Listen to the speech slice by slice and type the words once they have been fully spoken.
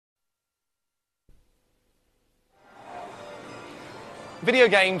Video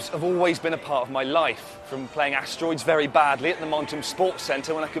games have always been a part of my life, from playing asteroids very badly at the Montum Sports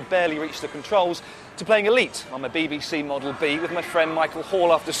Centre when I could barely reach the controls, to playing Elite on my BBC Model B with my friend Michael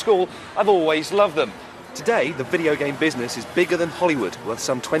Hall after school. I've always loved them. Today, the video game business is bigger than Hollywood, worth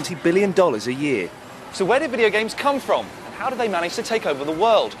some $20 billion a year. So where did video games come from? And how did they manage to take over the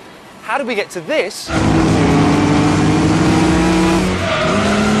world? How did we get to this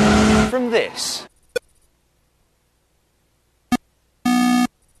from this?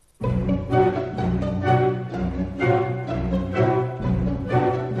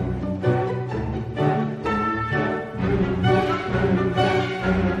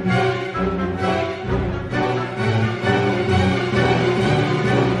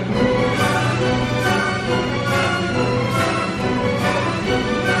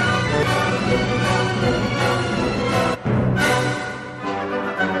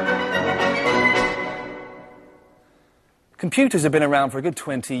 Computers have been around for a good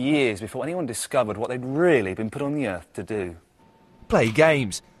 20 years before anyone discovered what they'd really been put on the earth to do. Play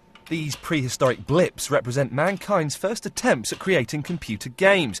games. These prehistoric blips represent mankind's first attempts at creating computer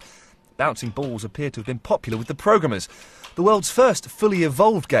games. Bouncing balls appear to have been popular with the programmers. The world's first fully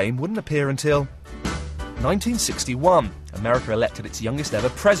evolved game wouldn't appear until 1961. America elected its youngest ever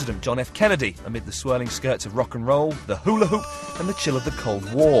president, John F. Kennedy, amid the swirling skirts of rock and roll, the hula hoop and the chill of the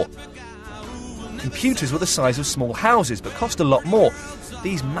Cold War. Computers were the size of small houses, but cost a lot more.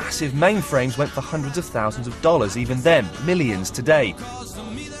 These massive mainframes went for hundreds of thousands of dollars, even then, millions today.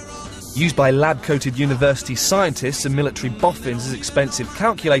 Used by lab-coated university scientists and military boffins as expensive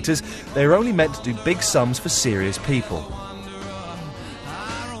calculators, they were only meant to do big sums for serious people.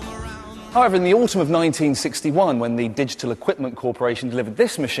 However, in the autumn of 1961, when the Digital Equipment Corporation delivered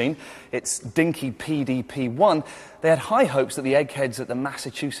this machine, its dinky PDP-1, they had high hopes that the eggheads at the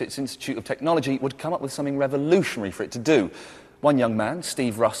Massachusetts Institute of Technology would come up with something revolutionary for it to do. One young man,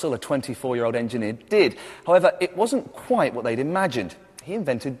 Steve Russell, a 24-year-old engineer, did. However, it wasn't quite what they'd imagined. He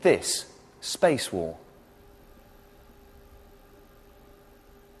invented this: Space War.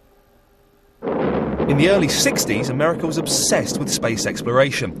 In the early 60s, America was obsessed with space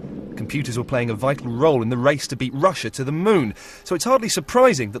exploration. Computers were playing a vital role in the race to beat Russia to the moon, so it's hardly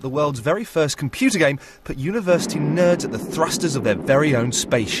surprising that the world's very first computer game put university nerds at the thrusters of their very own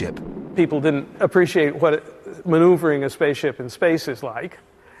spaceship. People didn't appreciate what maneuvering a spaceship in space is like,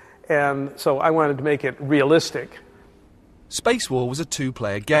 and so I wanted to make it realistic. Space War was a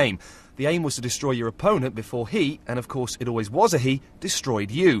two-player game. The aim was to destroy your opponent before he, and of course it always was a he,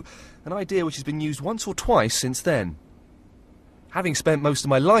 destroyed you. An idea which has been used once or twice since then. Having spent most of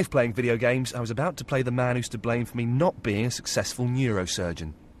my life playing video games, I was about to play the man who's to blame for me not being a successful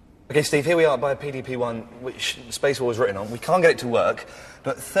neurosurgeon. OK, Steve, here we are by a PDP-1, which Space War was written on. We can't get it to work,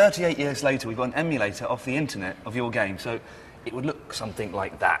 but 38 years later, we've got an emulator off the internet of your game, so it would look something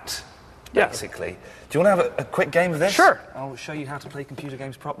like that, basically. Yeah. Do you want to have a quick game of this? Sure. I'll show you how to play computer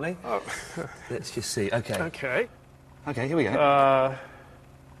games properly. Oh. Let's just see. OK. OK. OK, here we go.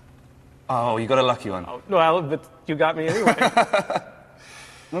 Oh, you got a lucky one. Oh, well, but you got me anyway.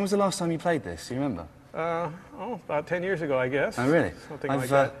 When was the last time you played this? Do you remember? About 10 years ago, I guess. Oh, really? Something like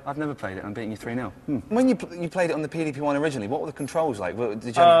that. I've never played it. I'm beating you 3-0. When you played it on the PDP-1 originally, what were the controls like? Did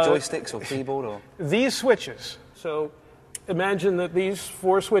you have joysticks or keyboard? Or These switches. So imagine that these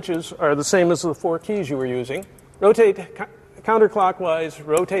four switches are the same as the four keys you were using. Rotate counterclockwise,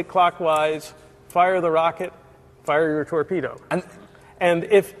 rotate clockwise, fire the rocket, fire your torpedo. And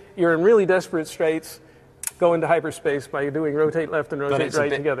if you're in really desperate straits, go into hyperspace by doing rotate left and rotate right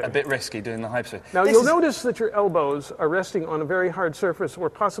together. A bit risky doing the hyperspace. Now, you'll notice that your elbows are resting on a very hard surface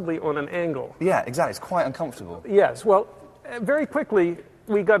or possibly on an angle. Yeah, exactly. It's quite uncomfortable. Yes. Well, very quickly,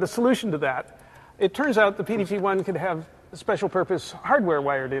 we got a solution to that. It turns out the PDP-1 could have special purpose hardware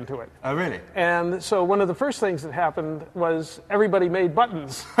wired into it. Oh, really? And so one of the first things that happened was everybody made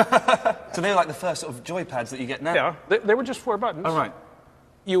buttons. So they were like the first sort of joypads that you get now? Yeah. They were just 4 buttons. Oh, right.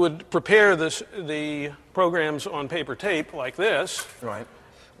 You would prepare the programs on paper tape like this. Right.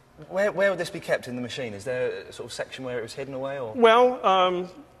 Where would this be kept in the machine? Is there a sort of section where it was hidden away? Or? Well,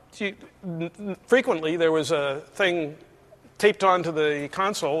 frequently there was a thing taped onto the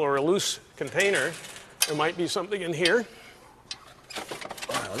console or a loose container. There might be something in here.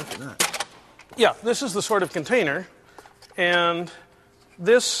 Wow, look at that. Yeah, this is the sort of container. And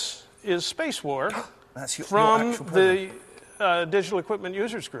this is Space War That's your from actual program. the Digital Equipment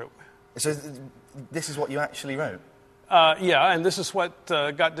Users Group. So this is what you actually wrote? Yeah, and this is what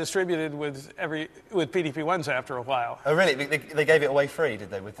got distributed with PDP-1s after a while. Oh, really? They gave it away free, did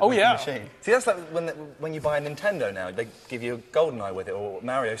they, with the machine? See, that's like when you buy a Nintendo now, they give you a GoldenEye with it, or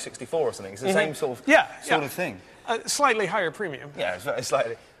Mario 64 or something. It's the same sort of thing. Slightly higher premium. Yeah, it's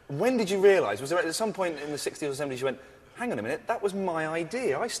slightly. When did you realise? Was there at some point in the 60s or 70s you went, hang on a minute, that was my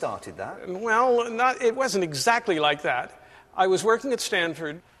idea, I started that? Well, it wasn't exactly like that. I was working at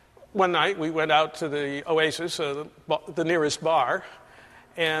Stanford. One night we went out to the Oasis, the nearest bar,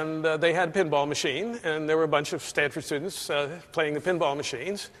 and they had a pinball machine, and there were a bunch of Stanford students playing the pinball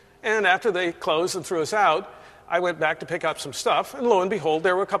machines. And after they closed and threw us out, I went back to pick up some stuff, and lo and behold,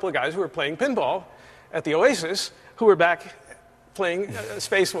 there were a couple of guys who were playing pinball at the Oasis who were back playing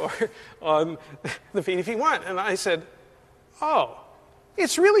Space War on the PDP-1. And I said, oh,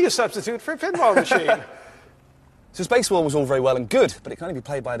 it's really a substitute for a pinball machine. So Space War was all very well and good, but it can only be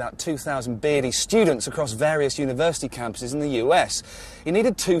played by about 2,000 beardy students across various university campuses in the US. It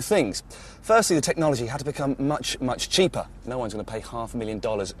needed two things. Firstly, the technology had to become much, much cheaper. No one's going to pay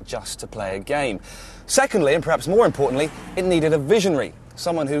 $500,000 just to play a game. Secondly, and perhaps more importantly, it needed a visionary,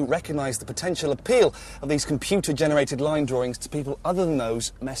 someone who recognised the potential appeal of these computer-generated line drawings to people other than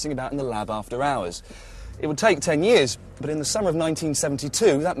those messing about in the lab after hours. It would take 10 years, but in the summer of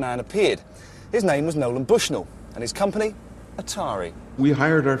 1972, that man appeared. His name was Nolan Bushnell. And his company, Atari. We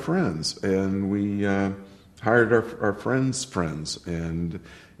hired our friends, and we hired our friends' friends, and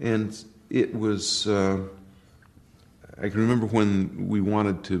it was. I can remember when we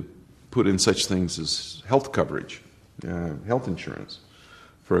wanted to put in such things as health coverage, health insurance,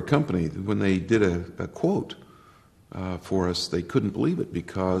 for a company. When they did a quote for us, they couldn't believe it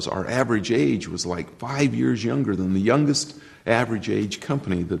because our average age was like 5 years younger than the youngest average age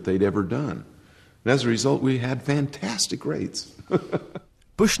company that they'd ever done. And as a result, we had fantastic rates.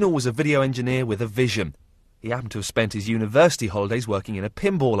 Bushnell was a video engineer with a vision. He happened to have spent his university holidays working in a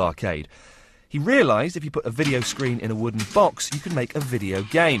pinball arcade. He realised if you put a video screen in a wooden box, you could make a video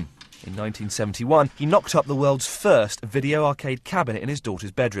game. In 1971, he knocked up the world's first video arcade cabinet in his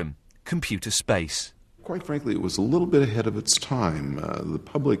daughter's bedroom, Computer Space. Quite frankly, it was a little bit ahead of its time. The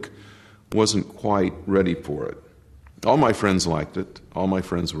public wasn't quite ready for it. All my friends liked it. All my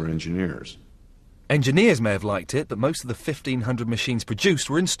friends were engineers. Engineers may have liked it, but most of the 1,500 machines produced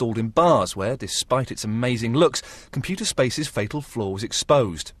were installed in bars where, despite its amazing looks, Computer Space's fatal flaw was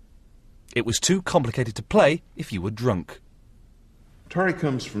exposed. It was too complicated to play if you were drunk. Atari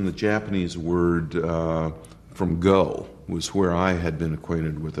comes from the Japanese word from go, was where I had been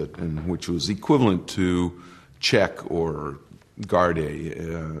acquainted with it, and which was equivalent to check or garde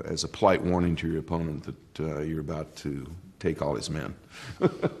as a polite warning to your opponent that you're about to take all his men.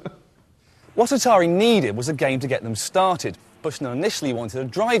 What Atari needed was a game to get them started. Bushnell initially wanted a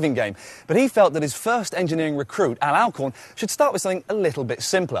driving game, but he felt that his first engineering recruit, Al Alcorn, should start with something a little bit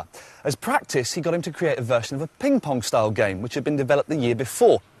simpler. As practice, he got him to create a version of a ping-pong-style game, which had been developed the year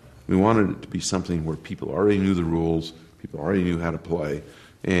before. We wanted it to be something where people already knew the rules, people already knew how to play,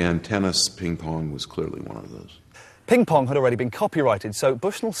 and tennis, ping-pong was clearly one of those. Ping-pong had already been copyrighted, so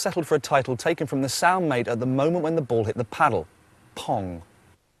Bushnell settled for a title taken from the sound made at the moment when the ball hit the paddle. Pong.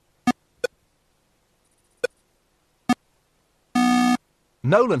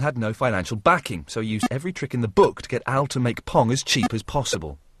 Nolan had no financial backing, so he used every trick in the book to get Al to make Pong as cheap as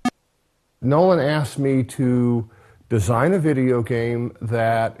possible. Nolan asked me to design a video game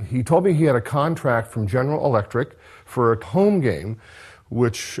that he told me he had a contract from General Electric for a home game,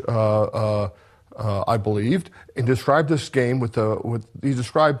 which I believed, and described this game he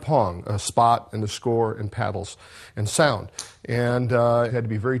described Pong, a spot and a score and paddles and sound, and it had to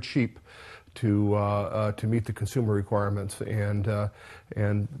be very cheap to meet the consumer requirements, and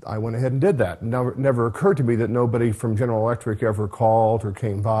I went ahead and did that. It never occurred to me that nobody from General Electric ever called or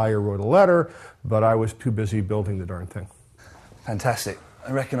came by or wrote a letter, but I was too busy building the darn thing. Fantastic.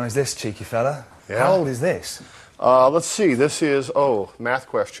 I recognise this cheeky fella. Yeah. How old is this? Let's see. This is, math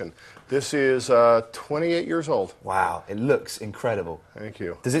question. This is 28 years old. Wow, it looks incredible. Thank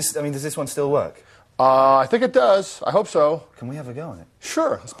you. Does this one still work? I think it does. I hope so. Can we have a go on it?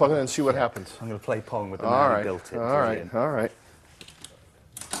 Sure. Let's plug it in and see what happens. I'm going to play Pong with the man who built it. All right.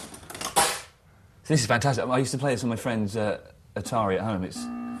 This is fantastic. I used to play this with my friends Atari at home.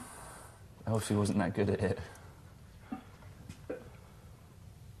 I obviously wasn't that good at it.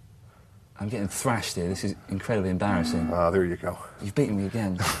 I'm getting thrashed here. This is incredibly embarrassing. There you go. You've beaten me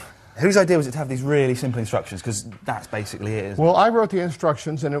again. Whose idea was it to have these really simple instructions? Because that's basically it, isn't Well, I wrote the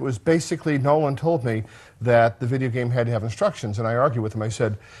instructions, and it was basically Nolan told me that the video game had to have instructions, and I argued with him. I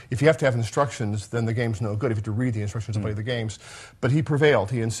said, if you have to have instructions, then the game's no good. If you have to read the instructions to play the games. But he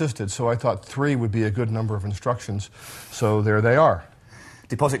prevailed. He insisted. So I thought 3 would be a good number of instructions. So there they are.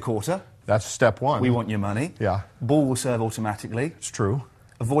 Deposit quarter. That's step 1. We want your money. Yeah. Ball will serve automatically. It's true.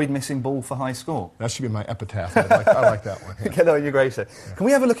 Avoid missing ball for high score. That should be my epitaph. I like that one. Yeah. Get on your grave, sir. Can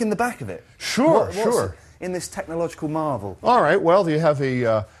we have a look in the back of it? Sure, What's sure. in this technological marvel? All right. Well, you have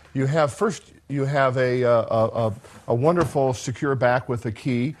a wonderful secure back with a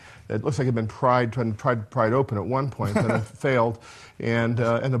key. It looks like it had been tried open at one point, then it failed, and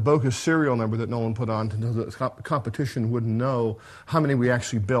a bogus serial number that Nolan put on to know that the competition wouldn't know how many we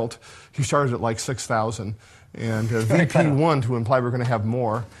actually built. He started at like 6,000, and VP1 to imply we're going to have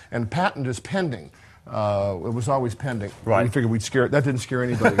more, and patent is pending. It was always pending. Right. We figured we'd scare. That didn't scare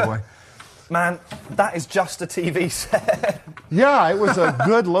anybody away. Man, that is just a TV set. Yeah, it was a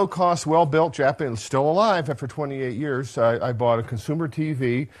good, low-cost, well-built Japanese, still alive after 28 years. I bought a consumer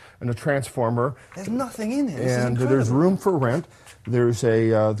TV and a transformer. There's nothing in it. This is and incredible. there's room for rent. There's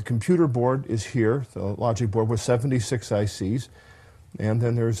the computer board is here, the logic board with 76 ICs, and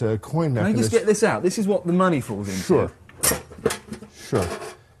then there's a coin mechanism. Can I just get this out? This is what the money falls into. Sure. Sure.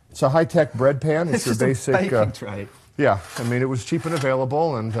 It's a high-tech bread pan. It's your basic baking tray. Yeah, I mean it was cheap and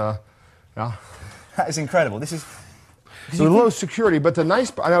available, and yeah. That is incredible. This is. So low security, but the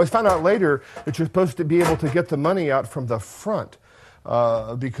nice. And I found out later that you're supposed to be able to get the money out from the front,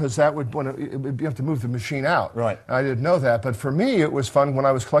 because that would you have to move the machine out. Right. And I didn't know that, but for me it was fun when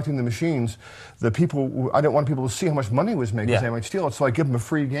I was collecting the machines. I didn't want people to see how much money was made because they might steal it, so I give them a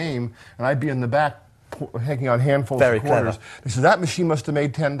free game, and I'd be in the back hanging out handfuls of quarters. They said, that machine must have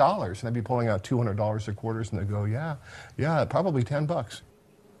made $10, and I'd be pulling out $200 of quarters, and they'd go, yeah, probably $10.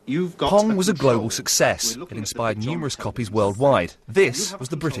 Pong was a global success. It inspired numerous copies worldwide. This was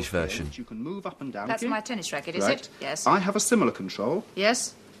the British version. You can move up and down. That's my tennis racket, is it? Yes. I have a similar control.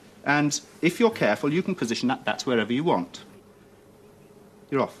 Yes. And if you're careful, you can position that's wherever you want.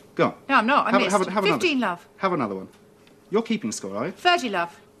 You're off. Go on. No, I'm not. I missed. Have 15, another. love. Have another one. You're keeping score, are you? 30,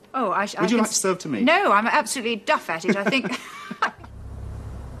 love. Oh, Would you like to serve to me? No, I'm absolutely duff at it, I think.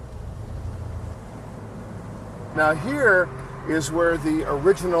 Now here is where the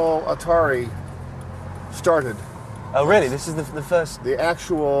original Atari started. Oh, really? This is the first. The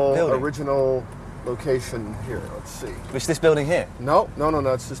actual building. Original location here. Let's see. Which this building here? No.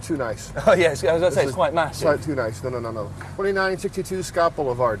 It's just too nice. Oh yes, I was going to say it's quite massive. It's too nice. No. 2962 Scott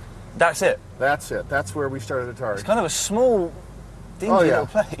Boulevard. That's it. That's it. That's where we started Atari. It's kind of a small, dingy little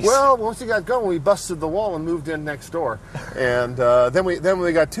place. Well, once we got going, we busted the wall and moved in next door. And then when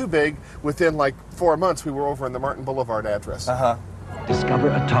we got too big, within like 4 months, we were over in the Martin Boulevard address. Discover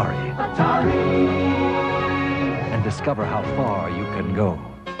Atari. And discover how far you can go.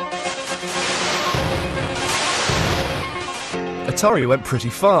 Atari went pretty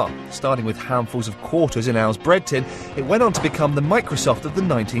far. Starting with handfuls of quarters in Al's bread tin, it went on to become the Microsoft of the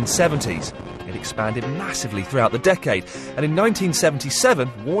 1970s. It expanded massively throughout the decade, and in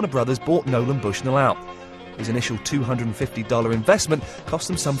 1977, Warner Brothers bought Nolan Bushnell out. His initial $250 investment cost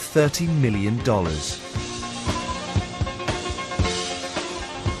them some $30 million.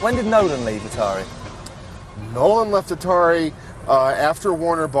 When did Nolan leave Atari? Nolan left Atari after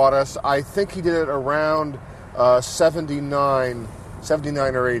Warner bought us. I think he did it around 79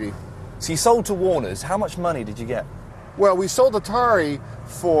 or 80. So you sold to Warner's. How much money did you get? Well, we sold Atari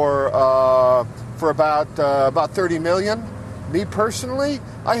for about 30 million. Me personally,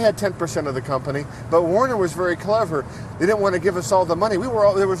 I had 10% of the company, but Warner was very clever. They didn't want to give us all the money.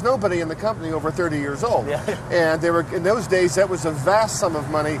 There was nobody in the company over 30 years old, and in those days that was a vast sum of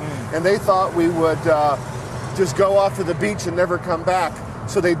money, and they thought we would just go off to the beach and never come back.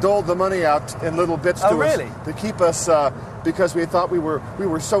 So they doled the money out in little bits to us to keep us, because we thought we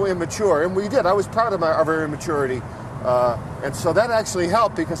were so immature, and we did. I was proud of our immaturity, and so that actually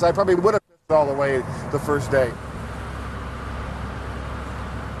helped because I probably would have pissed it all away the first day.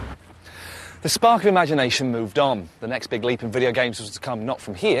 The spark of imagination moved on. The next big leap in video games was to come not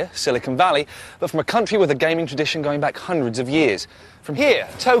from here, Silicon Valley, but from a country with a gaming tradition going back hundreds of years. From here,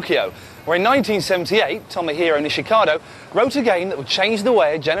 Tokyo, where in 1978, Tomohiro Nishikado wrote a game that would change the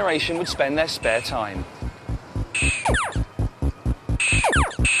way a generation would spend their spare time.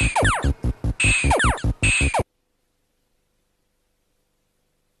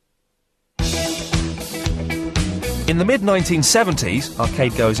 In the mid-1970s,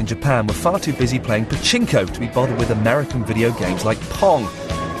 arcade goers in Japan were far too busy playing pachinko to be bothered with American video games like Pong.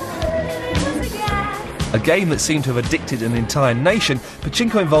 A game that seemed to have addicted an entire nation,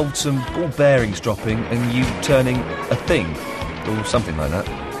 Pachinko involved some ball bearings dropping and you turning a thing, or something like that.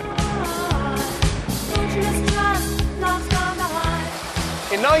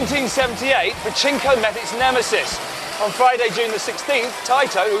 In 1978, Pachinko met its nemesis. On Friday, June the 16th,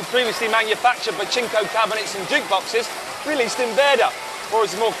 Taito, who previously manufactured Pachinko cabinets and jukeboxes, released Invader, or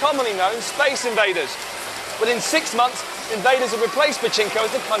as more commonly known, Space Invaders. Within 6 months, Invaders had replaced Pachinko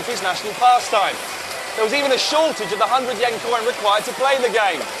as the country's national pastime. There was even a shortage of the 100 yen coin required to play the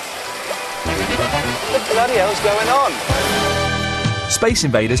game. What the bloody hell's going on? Space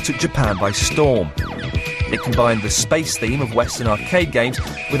Invaders took Japan by storm. It combined the space theme of Western arcade games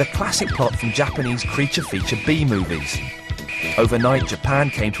with a classic plot from Japanese creature feature B-movies. Overnight, Japan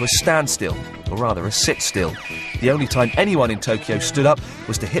came to a standstill, or rather a sit-still. The only time anyone in Tokyo stood up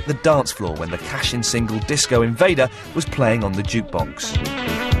was to hit the dance floor when the cash-in single Disco Invader was playing on the jukebox.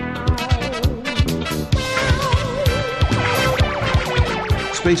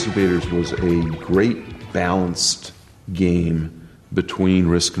 Space Invaders was a great balanced game between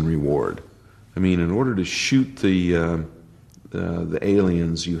risk and reward. I mean, in order to shoot the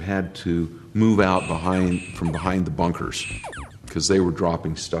aliens, you had to move out from behind the bunkers because they were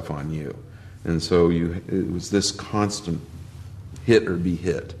dropping stuff on you, and so it was this constant hit or be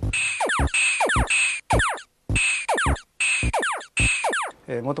hit.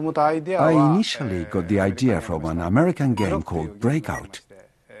 I initially got the idea from an American game called Breakout.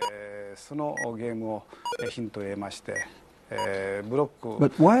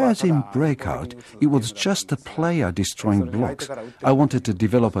 But whereas in Breakout, it was just a player destroying blocks, I wanted to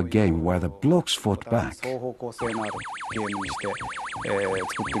develop a game where the blocks fought back.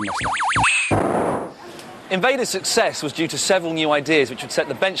 Invader's success was due to several new ideas which would set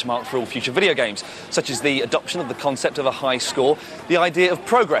the benchmark for all future video games, such as the adoption of the concept of a high score, the idea of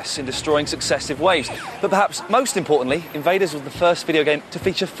progress in destroying successive waves. But perhaps most importantly, Invaders was the first video game to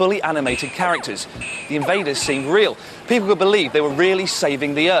feature fully animated characters. The Invaders seemed real. People could believe they were really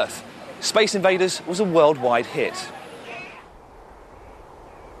saving the Earth. Space Invaders was a worldwide hit.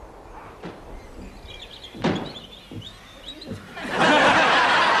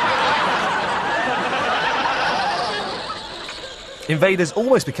 Invaders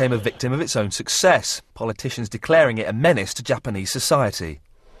almost became a victim of its own success, politicians declaring it a menace to Japanese society.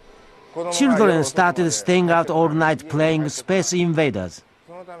 Children started staying out all night playing Space Invaders.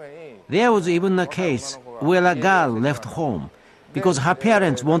 There was even a case where a girl left home because her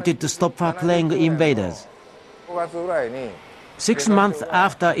parents wanted to stop her playing Invaders. 6 months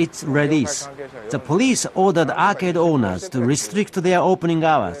after its release, the police ordered arcade owners to restrict their opening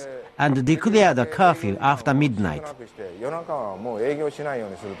hours and declared a curfew after midnight.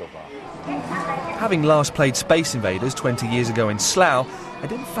 Having last played Space Invaders 20 years ago in Slough, I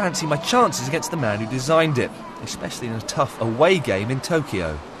didn't fancy my chances against the man who designed it, especially in a tough away game in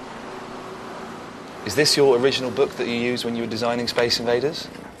Tokyo. Is this your original book that you used when you were designing Space Invaders?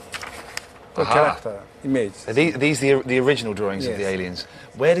 The character image. Are these the original drawings of the aliens?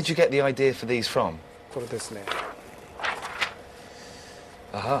 Where did you get the idea for these from?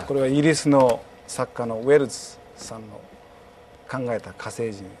 Aha. これはイギリスの作家のウェルズさんの考えた火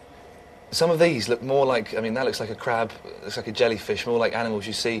星人。 Some of these look more like, I mean, that looks like a crab, looks like a jellyfish, more like animals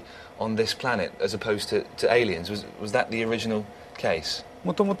you see on this planet as opposed to aliens. Was that the original case?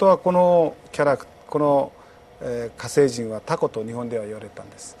 もともとはこのキャラクター、この、火星人はタコと日本では言われたん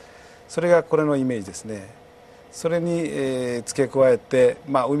です。それがこれのイメージですね。それに、付け加えて、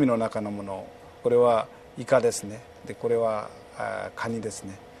まあ海の中のもの、これはイカですね。でこれはカニです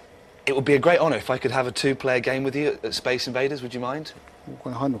ね。 It would be a great honour if I could have a two-player game with you at Space Invaders. Would you mind? こ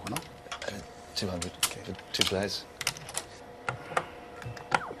れ入るのかな? 200 for 2 players.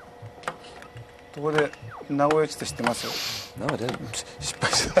 ここで名古屋地って知ってますよ。 No, I don't. 失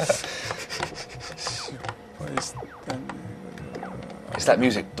敗した。失敗したね。 It's that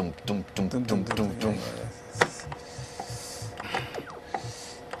music. Dum dum dum dum dum dum.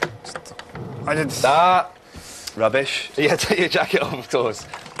 ちょっとあれです。 Ah, rubbish. Yeah, take your jacket off, of course.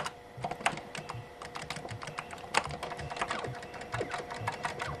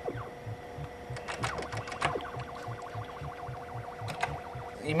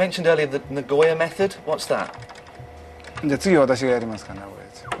 You mentioned earlier the Nagoya method. What's that? じゃあ次は私がやりますかね。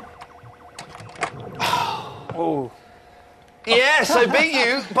Oh. Yes, I beat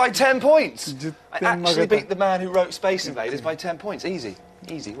you by 10 points. I actually beat the man who wrote Space Invaders by 10 points. Easy,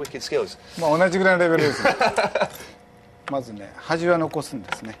 easy, wicked skills. まあ同じぐらいのレベルです。まずね、端は残すん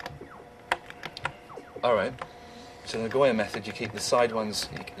ですね。 All right. So the Nagoya method, you keep the side ones,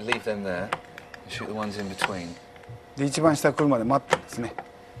 you leave them there, and shoot the ones in between. で一番下来るまで待ってんですね。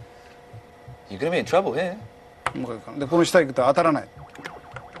You're going to be in trouble here. でこの下行くと当たらない。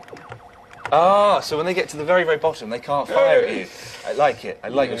 Ah, so when they get to the very, very bottom, they can't fire at you. I like it. I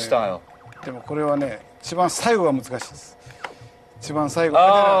like your style. でもこれはね、一番最後が難しいです。一番最後。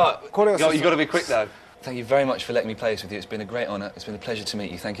これが。You've got to be quick though. Thank you very much for letting me play this with you. It's been a great honour. It's been a pleasure to meet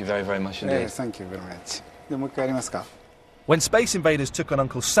you. Thank you very, very much indeed. Thank you very much. でもう一回やりますか。 When Space Invaders took on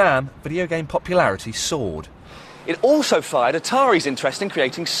Uncle Sam, video game popularity soared. It also fired Atari's interest in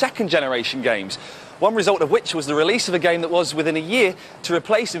creating second-generation games, one result of which was the release of a game that was, within a year, to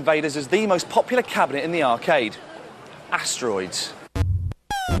replace Invaders as the most popular cabinet in the arcade. Asteroids.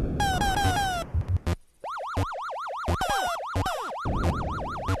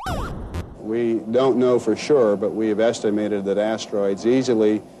 We don't know for sure, but we have estimated that Asteroids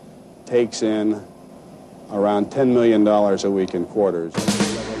easily takes in around $10 million a week in quarters.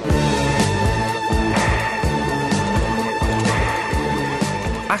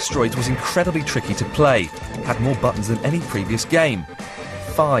 Asteroids was incredibly tricky to play, had more buttons than any previous game.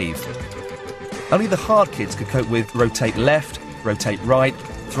 5. Only the hard kids could cope with rotate left, rotate right,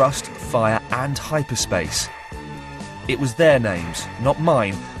 thrust, fire and hyperspace. It was their names, not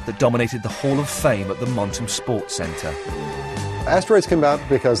mine, that dominated the Hall of Fame at the Montum Sports Centre. Asteroids came about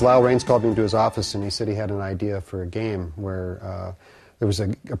because Lyle Raines called me into his office and he said he had an idea for a game where there was a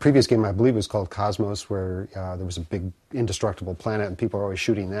previous game, I believe it was called Cosmos, where there was a big indestructible planet and people were always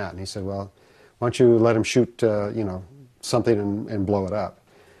shooting that. And he said, well, why don't you let him shoot, something and blow it up?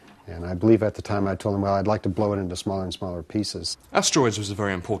 And I believe at the time I told him, well, I'd like to blow it into smaller and smaller pieces. Asteroids was a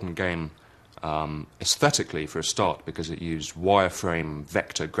very important game aesthetically for a start because it used wireframe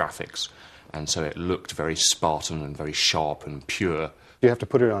vector graphics. And so it looked very Spartan and very sharp and pure. You have to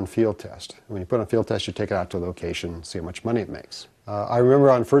put it on field test. When you put it on field test, you take it out to a location, see how much money it makes. I remember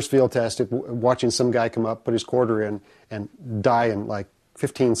on first field test, watching some guy come up, put his quarter in, and die in like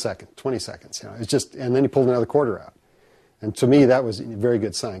 15 seconds, 20 seconds. It's just, and then he pulled another quarter out. And to me, that was a very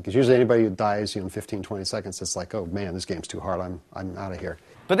good sign, because usually anybody who dies in 15, 20 seconds, it's like, oh man, this game's too hard, I'm out of here.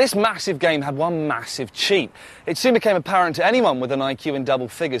 But this massive game had one massive cheat. It soon became apparent to anyone with an IQ in double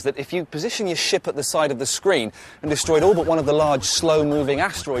figures that if you position your ship at the side of the screen and destroyed all but one of the large, slow-moving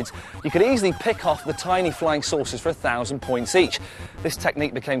asteroids, you could easily pick off the tiny flying saucers for 1,000 points each. This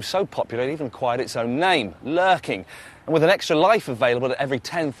technique became so popular it even acquired its own name, lurking. And with an extra life available at every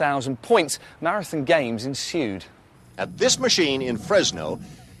 10,000 points, marathon games ensued. At this machine in Fresno,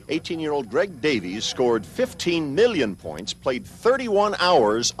 18-year-old Greg Davies scored 15 million points, played 31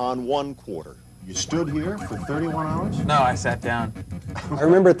 hours on one quarter. You stood here for 31 hours? No, I sat down. I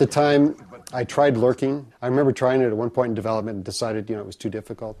remember at the time I tried lurking. I remember trying it at one point in development and decided, it was too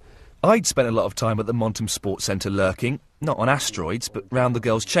difficult. I'd spent a lot of time at the Montum Sports Centre lurking, not on Asteroids, but round the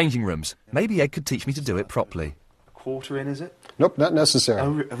girls' changing rooms. Maybe Ed could teach me to do it properly. Quarter in, is it? Nope, not necessary.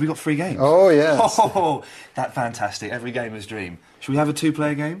 Oh, have we got 3 games? Oh, yes. Oh, that's fantastic. Every gamer's dream. Should we have a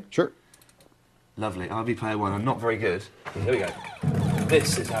 2-player game? Sure. Lovely. I'll be player 1. I'm not very good. Here we go.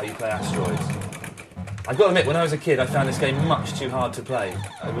 This is how you play Asteroids. I've got to admit, when I was a kid, I found this game much too hard to play.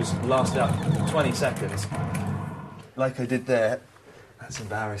 It lasted out 20 seconds. Like I did there. That's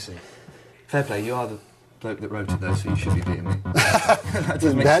embarrassing. Fair play, you are the bloke that wrote it, though, so you should be beating me.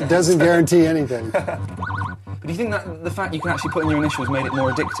 That doesn't guarantee anything. But do you think that the fact you can actually put in your initials made it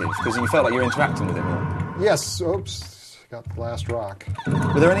more addictive? Because you felt like you were interacting with it more? Yes. Oops. Got the last rock.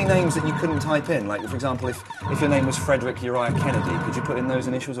 Were there any names that you couldn't type in? Like, for example, if your name was Frederick Uriah Kennedy, could you put in those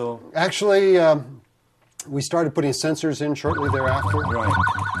initials or...? Actually, we started putting sensors in shortly thereafter. Right.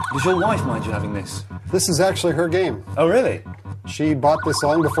 Does your wife mind you having this? This is actually her game. Oh, really? She bought this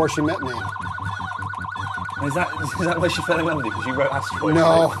long before she met me. Is that why she fell in love with you? Because you wrote Asteroids?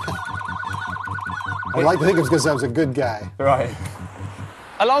 No. I'd like to think it was because I was a good guy. Right.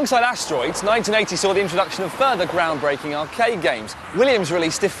 Alongside Asteroids, 1980 saw the introduction of further groundbreaking arcade games. Williams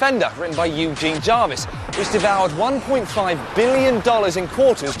released Defender, written by Eugene Jarvis, which devoured $1.5 billion in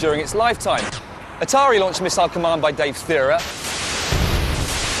quarters during its lifetime. Atari launched Missile Command by Dave Thierer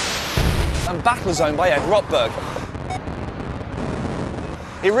and Battlezone by Ed Rotberg.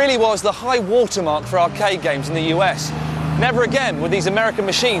 It really was the high watermark for arcade games in the US. Never again would these American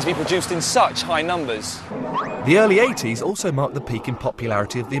machines be produced in such high numbers. The early 80s also marked the peak in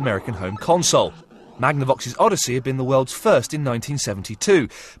popularity of the American home console. Magnavox's Odyssey had been the world's first in 1972,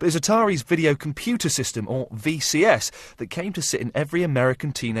 but it was Atari's Video Computer System, or VCS, that came to sit in every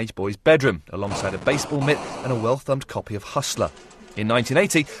American teenage boy's bedroom, alongside a baseball mitt and a well-thumbed copy of Hustler. In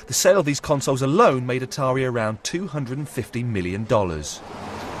 1980, the sale of these consoles alone made Atari around $250 million.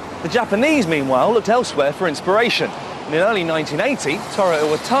 The Japanese, meanwhile, looked elsewhere for inspiration. And in early 1980, Toru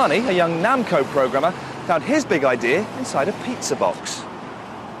Iwatani, a young Namco programmer, found his big idea inside a pizza box.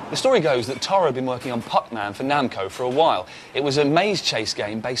 The story goes that Toro had been working on Puckman for Namco for a while. It was a maze chase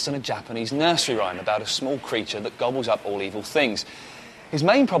game based on a Japanese nursery rhyme about a small creature that gobbles up all evil things. His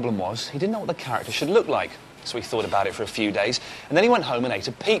main problem was he didn't know what the character should look like, so he thought about it for a few days, and then he went home and ate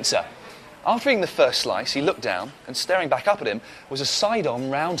a pizza. After eating the first slice, he looked down, and staring back up at him was a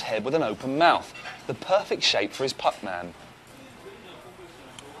side-on round head with an open mouth, the perfect shape for his Puckman.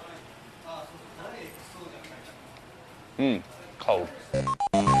 Cold.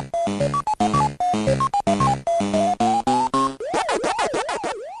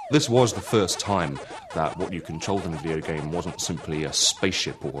 This was the first time that what you controlled in a video game wasn't simply a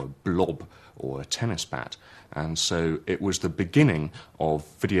spaceship or a blob or a tennis bat. And so it was the beginning of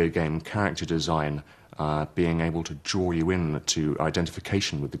video game character design being able to draw you in to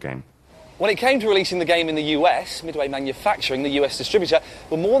identification with the game. When it came to releasing the game in the US, Midway Manufacturing, the US distributor,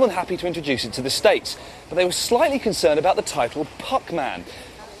 were more than happy to introduce it to the States, but they were slightly concerned about the title Puckman.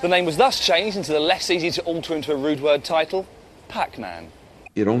 The name was thus changed into the less easy to alter into a rude word title, Pac-Man.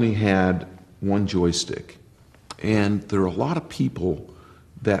 It only had one joystick, and there are a lot of people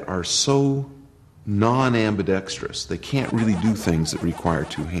that are so non-ambidextrous. They can't really do things that require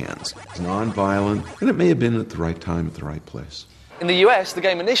two hands. It's non-violent, and it may have been at the right time at the right place. In the US, the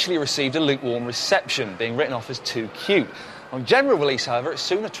game initially received a lukewarm reception, being written off as too cute. On general release, however, it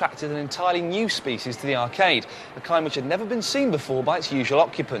soon attracted an entirely new species to the arcade, a kind which had never been seen before by its usual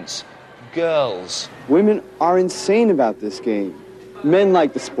occupants, girls. Women are insane about this game. Men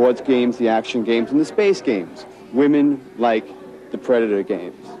like the sports games, the action games, and the space games. Women like the Predator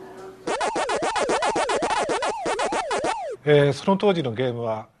games.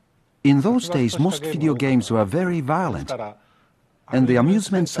 In those days, most video games were very violent, and the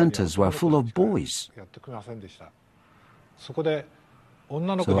amusement centers were full of boys. So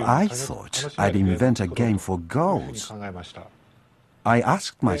I thought I'd invent a game for girls. I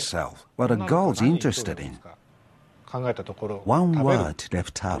asked myself, what are girls interested in? One word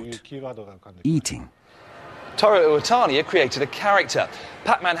left out: eating. Toru Iwatani created a character.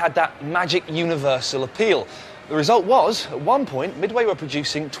 Pac-Man had that magic universal appeal. The result was, at one point, Midway were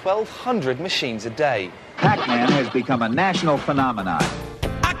producing 1,200 machines a day. Pac-Man has become a national phenomenon.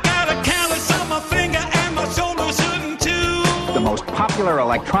 I got a callus on my finger and my shoulder's hurting too. The most popular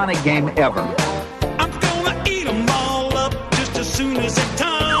electronic game ever. I'm gonna eat them all up just as soon as it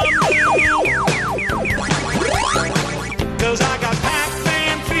comes. 'Cause I got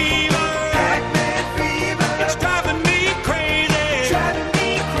Pac-Man fever. Pac-Man fever. It's driving me crazy. Driving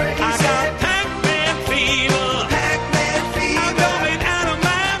me crazy. I got Pac-Man fever. Pac-Man fever. I'm going out of my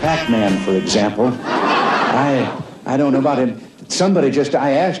Pac-Man, for example. I don't know about him.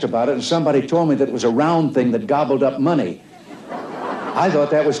 I asked about it, and somebody told me that it was a round thing that gobbled up money. I thought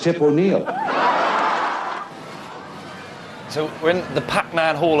that was Tip O'Neill. So we're in the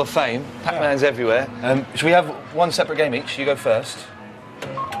Pac-Man Hall of Fame. Pac-Man's everywhere. Should we have one separate game each? You go first. Do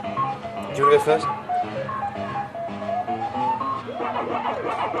you want to go first?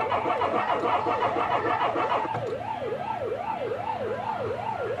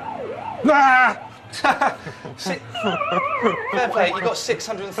 Ah! Fair play, you got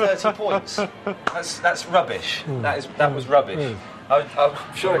 630 points. That's rubbish. That was rubbish. I'm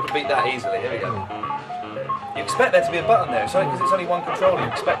sure I could beat that easily. Here we go. You expect there to be a button there, sorry, because it's only one controller. You're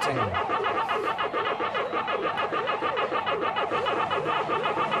expecting. Yeah,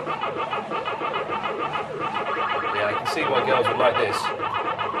 I can see why girls would like this.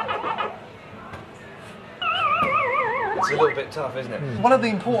 It's a little bit tough, isn't it? One of the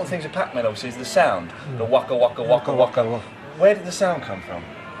important things of Pac-Man, obviously, is the sound. The waka waka waka waka. Where did the sound come from?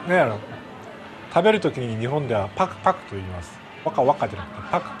 食べるときに日本ではパクパクと言います。ワカワカじゃなくて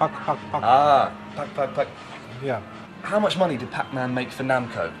パクパクパクパク。Ah, pac pac pac. Yeah. How much money did Pac-Man make for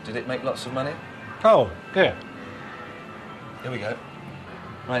Namco? Did it make lots of money? Oh, yeah. Here we go.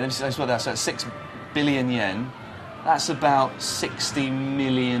 Right, let me see what that's. That's 6 billion yen. That's about $60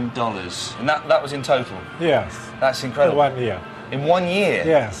 million. And that was in total? Yes. That's incredible. In 1 year. In 1 year?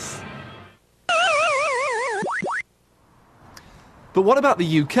 Yes. But what about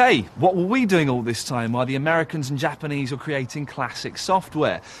the UK? What were we doing all this time while the Americans and Japanese were creating classic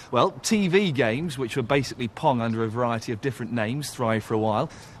software? Well, TV games, which were basically Pong under a variety of different names, thrived for a while.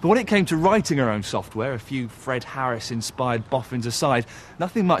 But when it came to writing our own software, a few Fred Harris-inspired boffins aside,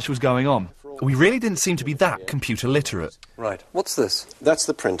 nothing much was going on. We really didn't seem to be that computer literate. Right. What's this? That's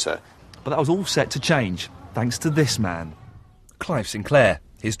the printer. But that was all set to change, thanks to this man. Clive Sinclair.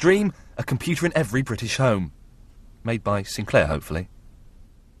 His dream, a computer in every British home. Made by Sinclair, hopefully.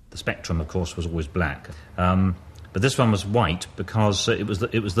 The Spectrum, of course, was always black. But this one was white because it was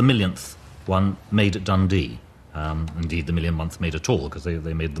the millionth one made at Dundee. Indeed, the millionth month made at all, because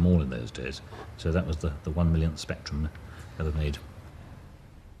they made them all in those days. So that was the 1 millionth Spectrum ever made.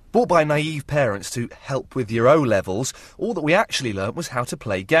 Bought by naive parents to help with your O-levels, all that we actually learnt was how to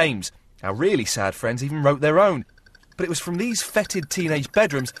play games. Our really sad friends even wrote their own. But it was from these fetid teenage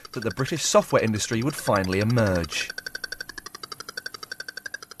bedrooms that the British software industry would finally emerge.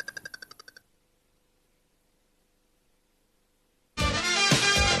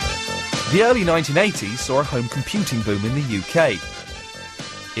 The early 1980s saw a home computing boom in the UK.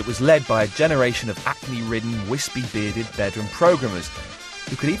 It was led by a generation of acne-ridden, wispy-bearded bedroom programmers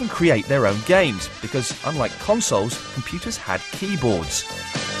who could even create their own games, because unlike consoles, computers had keyboards.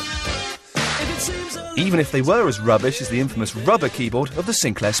 Even if they were as rubbish as the infamous rubber keyboard of the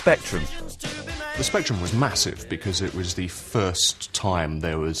Sinclair Spectrum. The Spectrum was massive because it was the first time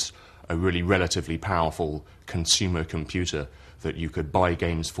there was a really relatively powerful consumer computer that you could buy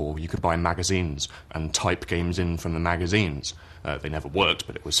games for. You could buy magazines and type games in from the magazines. They never worked,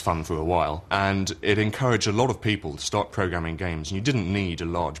 but it was fun for a while. And it encouraged a lot of people to start programming games. And you didn't need a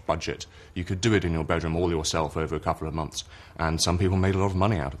large budget. You could do it in your bedroom all yourself over a couple of months. And some people made a lot of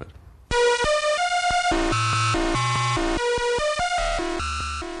money out of it.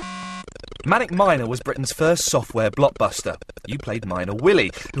 Manic Miner was Britain's first software blockbuster. You played Miner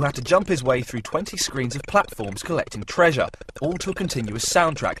Willie, who had to jump his way through 20 screens of platforms collecting treasure, all to a continuous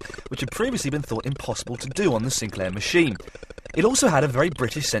soundtrack, which had previously been thought impossible to do on the Sinclair machine. It also had a very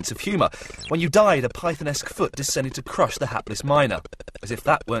British sense of humour. When you died, a Python-esque foot descended to crush the hapless miner. As if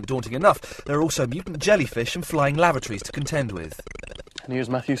that weren't daunting enough, there are also mutant jellyfish and flying lavatories to contend with. And here's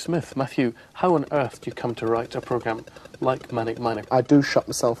Matthew Smith. Matthew, how on earth do you come to write a programme like Manic Miner? I do shut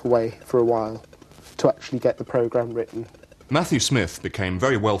myself away for a while to actually get the programme written. Matthew Smith became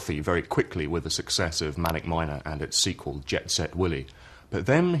very wealthy very quickly with the success of Manic Miner and its sequel, Jet Set Willy. But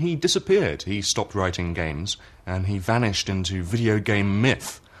then he disappeared. He stopped writing games, and he vanished into video game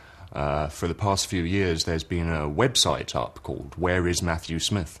myth. For the past few years, there's been a website up called Where is Matthew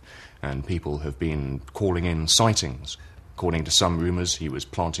Smith? And people have been calling in sightings. According to some rumours, he was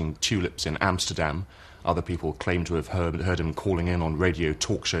planting tulips in Amsterdam. Other people claim to have heard him calling in on radio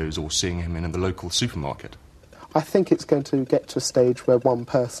talk shows or seeing him in the local supermarket. I think it's going to get to a stage where one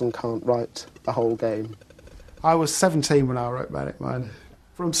person can't write a whole game. I was 17 when I wrote Manic Miner.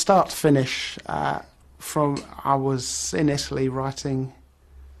 From start to finish, I was in Italy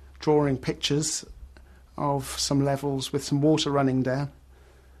drawing pictures of some levels with some water running down.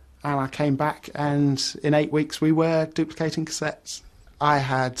 And I came back, and in 8 weeks we were duplicating cassettes. I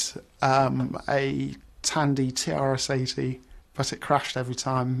had a Tandy TRS-80, but it crashed every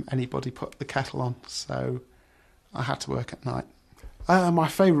time anybody put the kettle on, so I had to work at night. My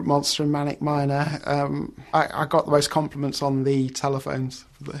favourite monster in Manic Miner, I got the most compliments on the telephones.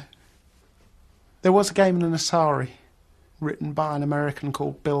 There was a game in an Atari written by an American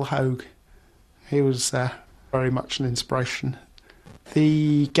called Bill Hogue. He was very much an inspiration.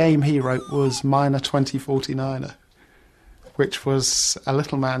 The game he wrote was Miner 2049er, which was a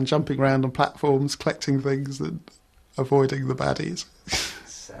little man jumping around on platforms, collecting things and avoiding the baddies.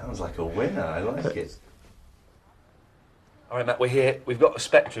 Sounds like a winner, I like it. All right, Matt, we're here. We've got a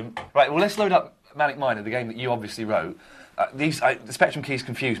Spectrum. Right, well, let's load up Manic Miner, the game that you obviously wrote. The Spectrum keys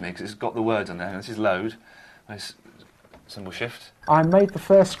confuse me because it's got the words on there. This is load. Nice symbol shift. I made the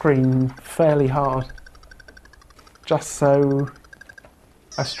first screen fairly hard, just so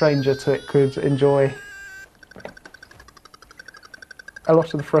a stranger to it could enjoy a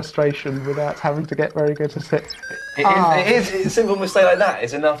lot of the frustration without having to get very good at it. It is a simple mistake like that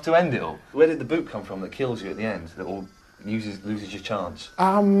is enough to end it all. Where did the boot come from that kills you at the end, that all loses your chance?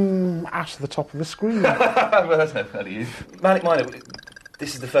 Out of the top of the screen. Well, that's no fair to you. Manic Miner,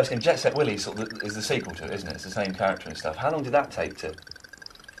 this is the first game. Jet Set Willy is the sequel to it, isn't it? It's the same character and stuff. How long did that take to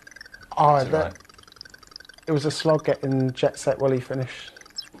write? It was a slog getting Jet Set Willy finished.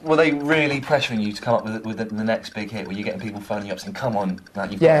 Were they really pressuring you to come up with the next big hit? Were you getting people phoning you up saying, come on,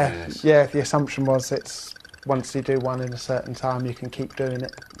 Matt, you've got to do this? Yeah, the assumption was it's once you do one in a certain time, you can keep doing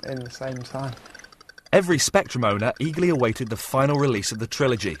it in the same time. Every Spectrum owner eagerly awaited the final release of the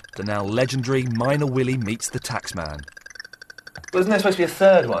trilogy, the now legendary Miner Willy Meets the Taxman. Wasn't there supposed to be a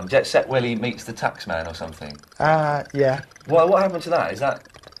third one? Jet Set Willy Meets the Taxman or something? Yeah. What happened to that? Is that...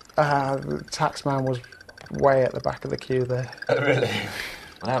 The Taxman was way at the back of the queue there. Oh, really?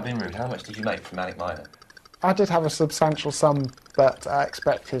 Without being rude, how much did you make from Manic Miner? I did have a substantial sum, but I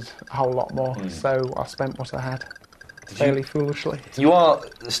expected a whole lot more, so I spent what I had. Fairly foolishly. You are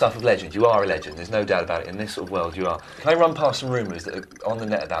the stuff of legend. You are a legend. There's no doubt about it. In this sort of world, you are. Can I run past some rumours that are on the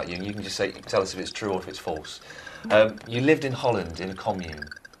net about you, and you can just tell us if it's true or if it's false? You lived in Holland in a commune.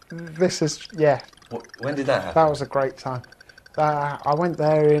 This is, yeah. When did that happen? That was a great time. I went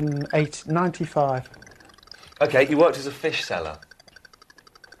there in 95. OK, you worked as a fish seller.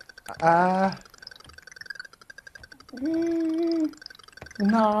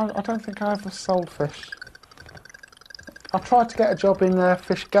 No, I don't think I ever sold fish. I tried to get a job in a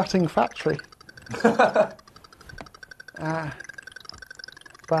fish gutting factory. But I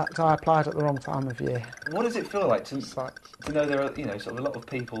applied at the wrong time of year. What does it feel like to know there are, sort of a lot of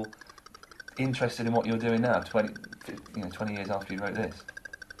people interested in what you're doing now, 20 years after you wrote this?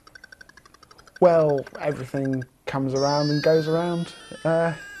 Well, everything comes around and goes around.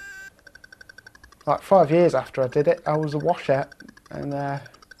 Like 5 years after I did it, I was a washout, and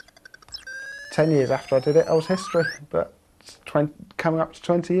 10 years after I did it, I was history. But it's coming up to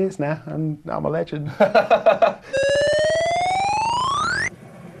 20 years now, and I'm a legend.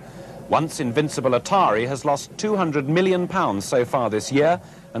 Once invincible Atari has lost £200 million so far this year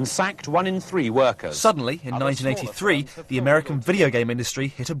and sacked 1 in 3 workers. Suddenly, in 1983, the American video game industry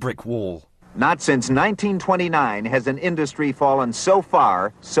hit a brick wall. Not since 1929 has an industry fallen so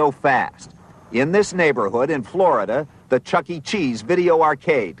far, so fast. In this neighborhood in Florida, the Chuck E. Cheese Video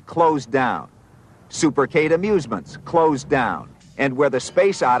Arcade closed down. Supercade Amusements closed down. And where the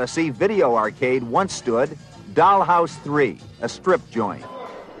Space Odyssey Video Arcade once stood, Dollhouse 3, a strip joint.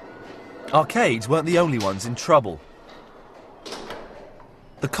 Arcades weren't the only ones in trouble.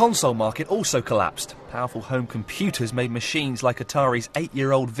 The console market also collapsed. Powerful home computers made machines like Atari's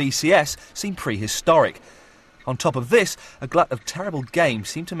 8-year-old VCS seem prehistoric. On top of this, a glut of terrible games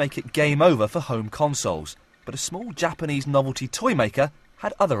seemed to make it game over for home consoles. But a small Japanese novelty toy maker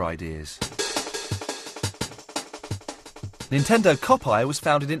had other ideas. Nintendo Koppei was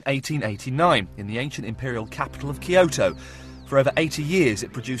founded in 1889 in the ancient imperial capital of Kyoto. For over 80 years,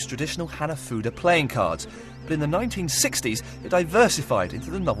 it produced traditional Hanafuda playing cards, but in the 1960s, it diversified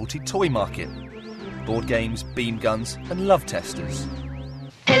into the novelty toy market. Board games, beam guns, and love testers.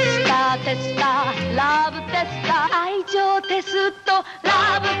 Testa, testa, love testa, 愛情テスト,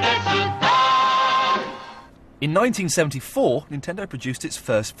 love testa. In 1974, Nintendo produced its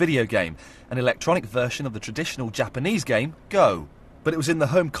first video game, an electronic version of the traditional Japanese game, Go. But it was in the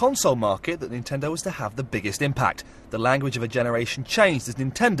home console market that Nintendo was to have the biggest impact. The language of a generation changed as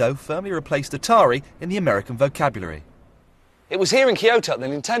Nintendo firmly replaced Atari in the American vocabulary. It was here in Kyoto at the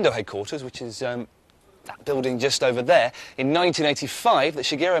Nintendo headquarters, which is that building just over there, in 1985 that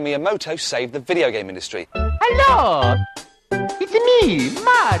Shigeru Miyamoto saved the video game industry. Hello! It's me,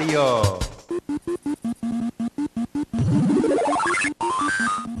 Mario!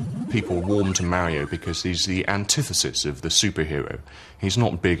 People warm to Mario because he's the antithesis of the superhero. He's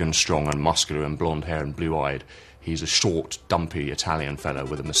not big and strong and muscular and blonde hair and blue-eyed. He's a short, dumpy Italian fellow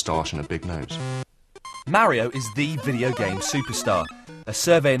with a moustache and a big nose. Mario is the video game superstar. A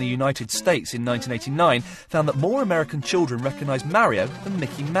survey in the United States in 1989 found that more American children recognise Mario than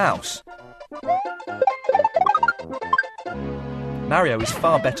Mickey Mouse. Mario is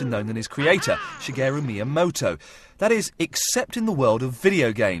far better known than his creator, Shigeru Miyamoto. That is, except in the world of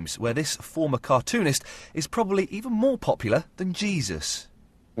video games, where this former cartoonist is probably even more popular than Jesus.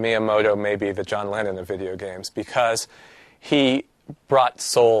 Miyamoto may be the John Lennon of video games because he brought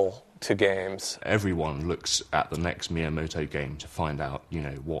soul to games. Everyone looks at the next Miyamoto game to find out,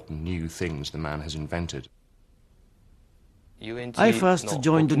 what new things the man has invented. I first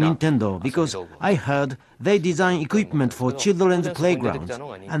joined Nintendo because I heard they design equipment for children's playgrounds,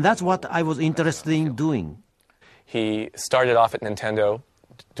 and that's what I was interested in doing. He started off at Nintendo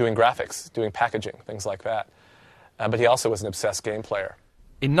doing graphics, doing packaging, things like that. But he also was an obsessed game player.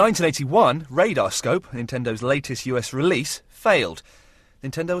 In 1981, Radar Scope, Nintendo's latest US release, failed.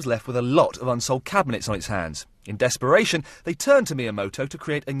 Nintendo was left with a lot of unsold cabinets on its hands. In desperation, they turned to Miyamoto to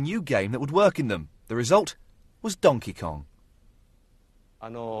create a new game that would work in them. The result was Donkey Kong. I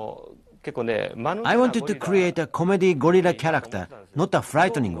wanted to create a comedy gorilla character, not a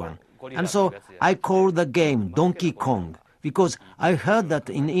frightening one. And so I called the game Donkey Kong, because I heard that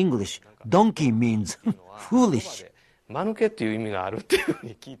in English, donkey means foolish.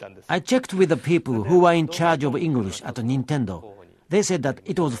 I checked with the people who were in charge of English at Nintendo. They said that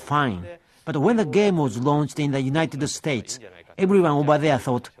it was fine. But when the game was launched in the United States, everyone over there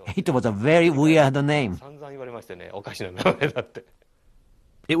thought it was a very weird name.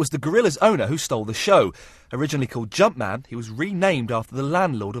 It was the Gorilla's owner who stole the show. Originally called Jumpman, he was renamed after the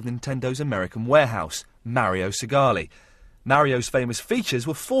landlord of Nintendo's American warehouse, Mario Segale. Mario's famous features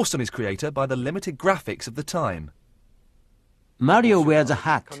were forced on his creator by the limited graphics of the time. Mario wears a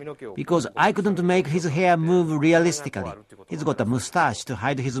hat because I couldn't make his hair move realistically. He's got a moustache to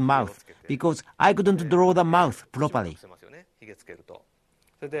hide his mouth because I couldn't draw the mouth properly.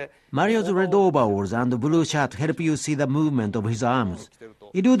 Mario's red overalls and blue shirt help you see the movement of his arms.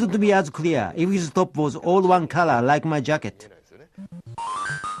 It wouldn't be as clear if his top was all one color like my jacket.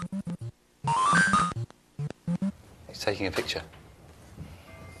 He's taking a picture.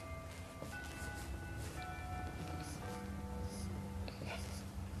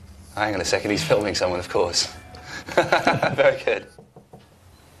 Hang on a second, he's filming someone, of course. Very good.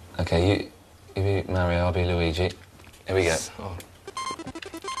 Okay, you be Mario, I'll be Luigi. Here we go. Oh.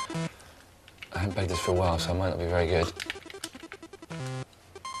 I haven't played this for a while, so I might not be very good.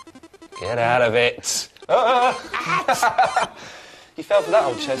 Get out of it! Ah! You fell for that,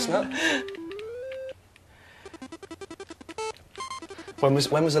 old chestnut. When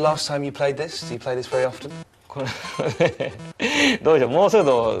was the last time you played this? Do you play this very often? どうでしょう、もうすぐ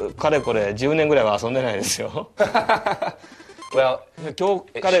とかれこれ10年ぐらいは遊んでないですよ。Well, 今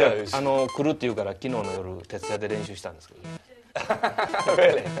日彼が来るって言うから昨日の夜徹夜で練習したんですけど。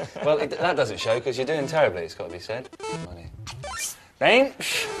Really? Well, that doesn't show because you're doing terribly. It's got to be said.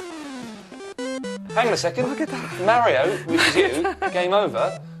 Bench. Hang on a second. Mario, which is you, game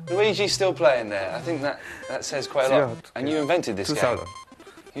over. Luigi's still playing there. I think that says quite a lot. And you invented this game.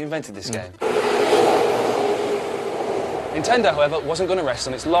 You invented this game. Nintendo, however, wasn't going to rest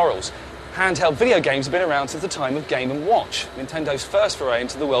on its laurels. Handheld video games have been around since the time of Game & Watch, Nintendo's first foray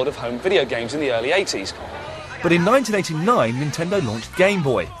into the world of home video games in the early 80s. But in 1989, Nintendo launched Game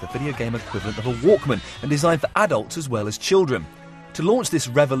Boy, the video game equivalent of a Walkman, and designed for adults as well as children. To launch this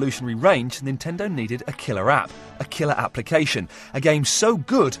revolutionary range, Nintendo needed a killer app, a killer application, a game so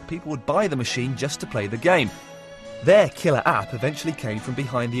good people would buy the machine just to play the game. Their killer app eventually came from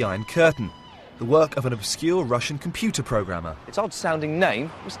behind the Iron Curtain, the work of an obscure Russian computer programmer. Its odd-sounding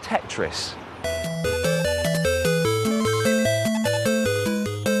name was Tetris.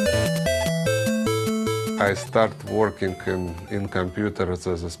 I started working in computers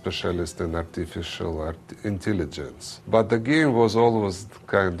as a specialist in artificial intelligence. But the game was always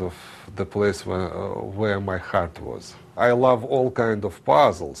kind of the place where my heart was. I love all kind of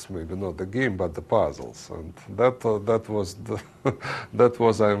puzzles, maybe not the game, but the puzzles, and that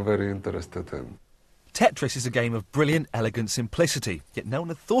was I'm very interested in. Tetris is a game of brilliant, elegant simplicity, yet no one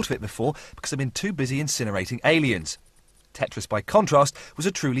had thought of it before because they'd been too busy incinerating aliens. Tetris, by contrast, was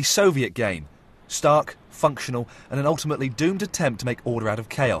a truly Soviet game. Stark, functional, and an ultimately doomed attempt to make order out of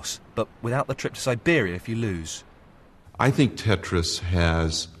chaos, but without the trip to Siberia if you lose. I think Tetris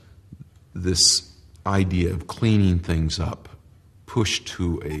has this idea of cleaning things up, pushed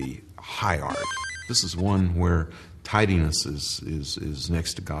to a high art. This is one where tidiness is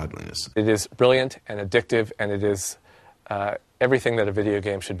next to godliness. It is brilliant and addictive, and it is everything that a video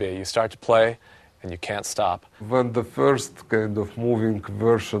game should be. You start to play, and you can't stop. When the first kind of moving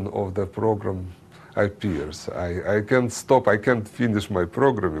version of the program appears, I can't stop, I can't finish my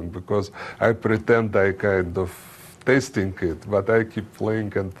programming because I pretend I kind of tasting it, but I keep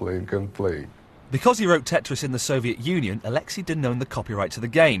playing and playing and playing. Because he wrote Tetris in the Soviet Union, Alexei didn't own the copyright to the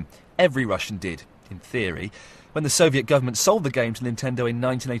game. Every Russian did, in theory. When the Soviet government sold the game to Nintendo in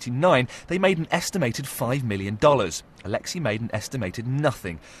 1989, they made an estimated $5 million. Alexei made an estimated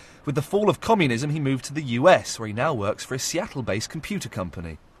nothing. With the fall of communism, he moved to the US, where he now works for a Seattle-based computer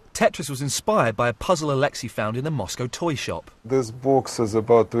company. Tetris was inspired by a puzzle Alexei found in a Moscow toy shop. This box is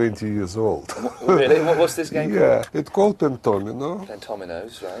about 20 years old. Really? What's this game called? Yeah, it's called Pentomino.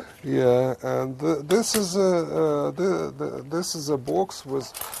 Pentominos, right? Yeah, and this is a box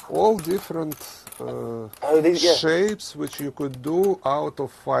with all different shapes which you could do out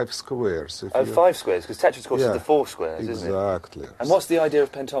of 5 squares. 5 squares, because Tetris, of course, is the 4 squares, isn't it? Exactly. And what's the idea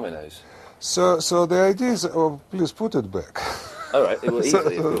of Pentominos? So the idea is, please put it back. All right, it will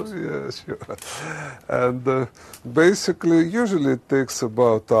easily, of course. Yeah, sure. And basically, usually it takes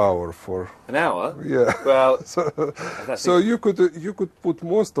about an hour for... An hour? Yeah. Well, so you could put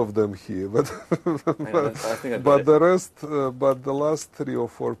most of them here, but the last 3 or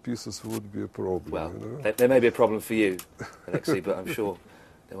 4 pieces would be a problem. Well, you know? there may be a problem for you, Alexei, but I'm sure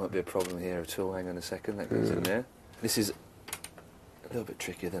there won't be a problem here at all. Hang on a second, that goes in there. This is a little bit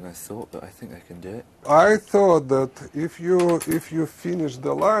trickier than I thought, but I think I can do it. I thought that if you finish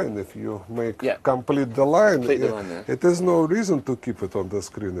the line, if you complete the line, it is no reason to keep it on the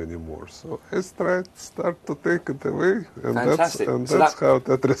screen anymore. So I start to take it away, and Fantastic. that's how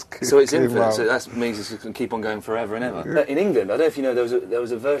Tetris came out. So it's infinite. So that means it can keep on going forever and ever. Yeah. In England, I don't know if you know, there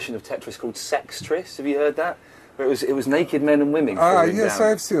was a version of Tetris called Sextris. Have you heard that? Where it was naked men and women. Yes,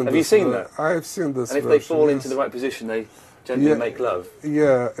 I've seen. Have you seen that? I've seen this. And if version, they fall into the right position, they Gently make love.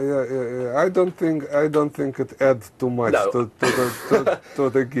 Yeah. I don't think it adds too much to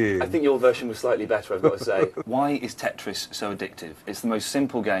the game. I think your version was slightly better, I've got to say. Why is Tetris so addictive? It's the most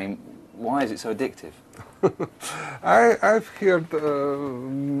simple game. Why is it so addictive? I've heard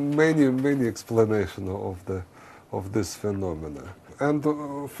many explanations of this phenomena. And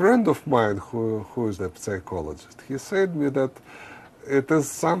a friend of mine who is a psychologist, he said me that it is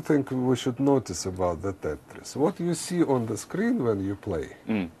something we should notice about the Tetris. What you see on the screen when you play,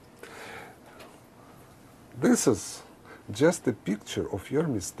 this is just a picture of your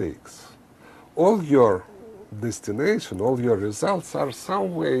mistakes. All your destination, all your results are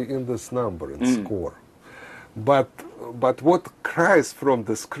somewhere in this number and score. But what cries from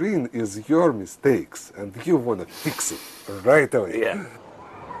the screen is your mistakes, and you want to fix it right away. Yeah.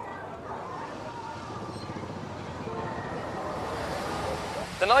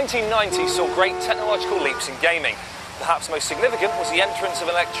 The 1990s saw great technological leaps in gaming. Perhaps most significant was the entrance of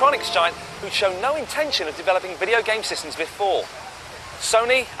an electronics giant who'd shown no intention of developing video game systems before.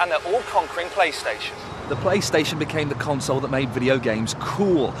 Sony and their all-conquering PlayStation. The PlayStation became the console that made video games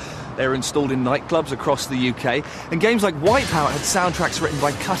cool. They were installed in nightclubs across the UK, and games like Wipeout had soundtracks written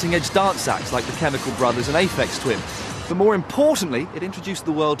by cutting-edge dance acts like the Chemical Brothers and Aphex Twin. But more importantly, it introduced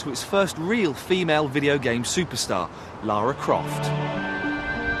the world to its first real female video game superstar, Lara Croft.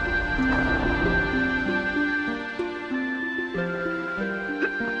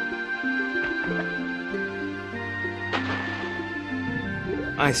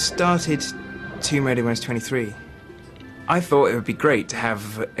 I started Tomb Raider when I was 23. I thought it would be great to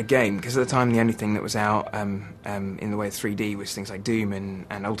have a game, because at the time the only thing that was out in the way of 3D was things like Doom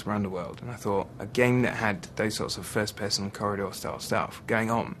and Ultima Underworld, and I thought a game that had those sorts of first-person corridor-style stuff going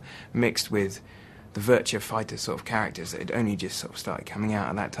on, mixed with the Virtua Fighter sort of characters that had only just sort of started coming out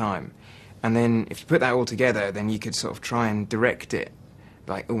at that time. And then if you put that all together, then you could sort of try and direct it,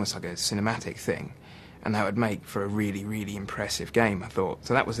 like almost like a cinematic thing. And that would make for a really, really impressive game, I thought.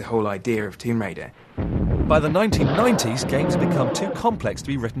 So that was the whole idea of Tomb Raider. By the 1990s, games had become too complex to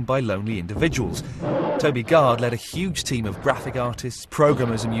be written by lonely individuals. Toby Gard led a huge team of graphic artists,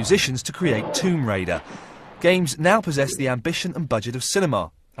 programmers and musicians to create Tomb Raider. Games now possess the ambition and budget of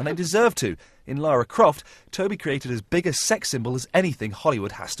cinema, and they deserve to. In Lara Croft, Toby created as big a sex symbol as anything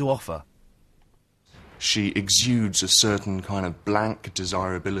Hollywood has to offer. She exudes a certain kind of blank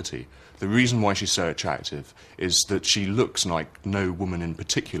desirability. The reason why she's so attractive is that she looks like no woman in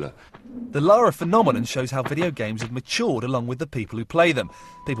particular. The Lara phenomenon shows how video games have matured along with the people who play them.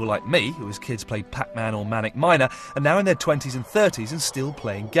 People like me, who as kids played Pac-Man or Manic Miner, are now in their 20s and 30s and still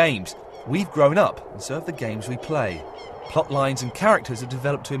playing games. We've grown up, and so have the games we play. Plot lines and characters have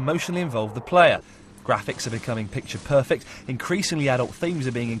developed to emotionally involve the player. Graphics are becoming picture perfect, increasingly adult themes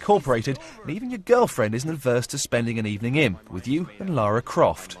are being incorporated, and even your girlfriend isn't averse to spending an evening in with you and Lara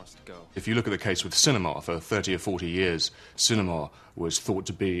Croft. If you look at the case with cinema, for 30 or 40 years, cinema was thought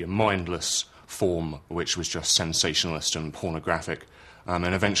to be a mindless form which was just sensationalist and pornographic. And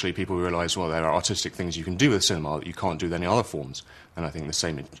eventually people realised, well, there are artistic things you can do with cinema that you can't do with any other forms. And I think the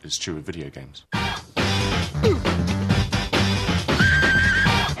same is true with video games.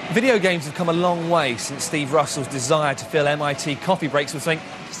 Video games have come a long way since Steve Russell's desire to fill MIT coffee breaks with something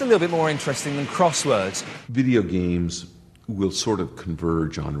just a little bit more interesting than crosswords. Video games will sort of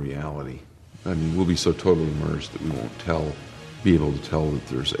converge on reality. I mean, we'll be so totally immersed that we won't be able to tell that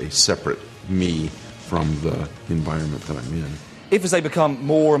there's a separate me from the environment that I'm in. If as they become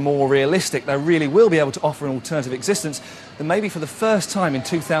more and more realistic, they really will be able to offer an alternative existence, then maybe for the first time in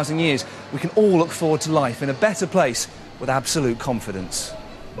 2,000 years, we can all look forward to life in a better place with absolute confidence.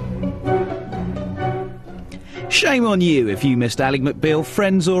 Shame on you if you missed Ally McBeal,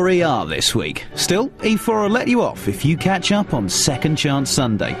 Friends or ER this week. Still, E4 will let you off if you catch up on Second Chance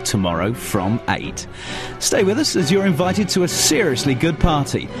Sunday, tomorrow from 8. Stay with us as you're invited to a seriously good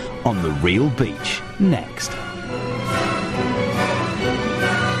party on the real beach next.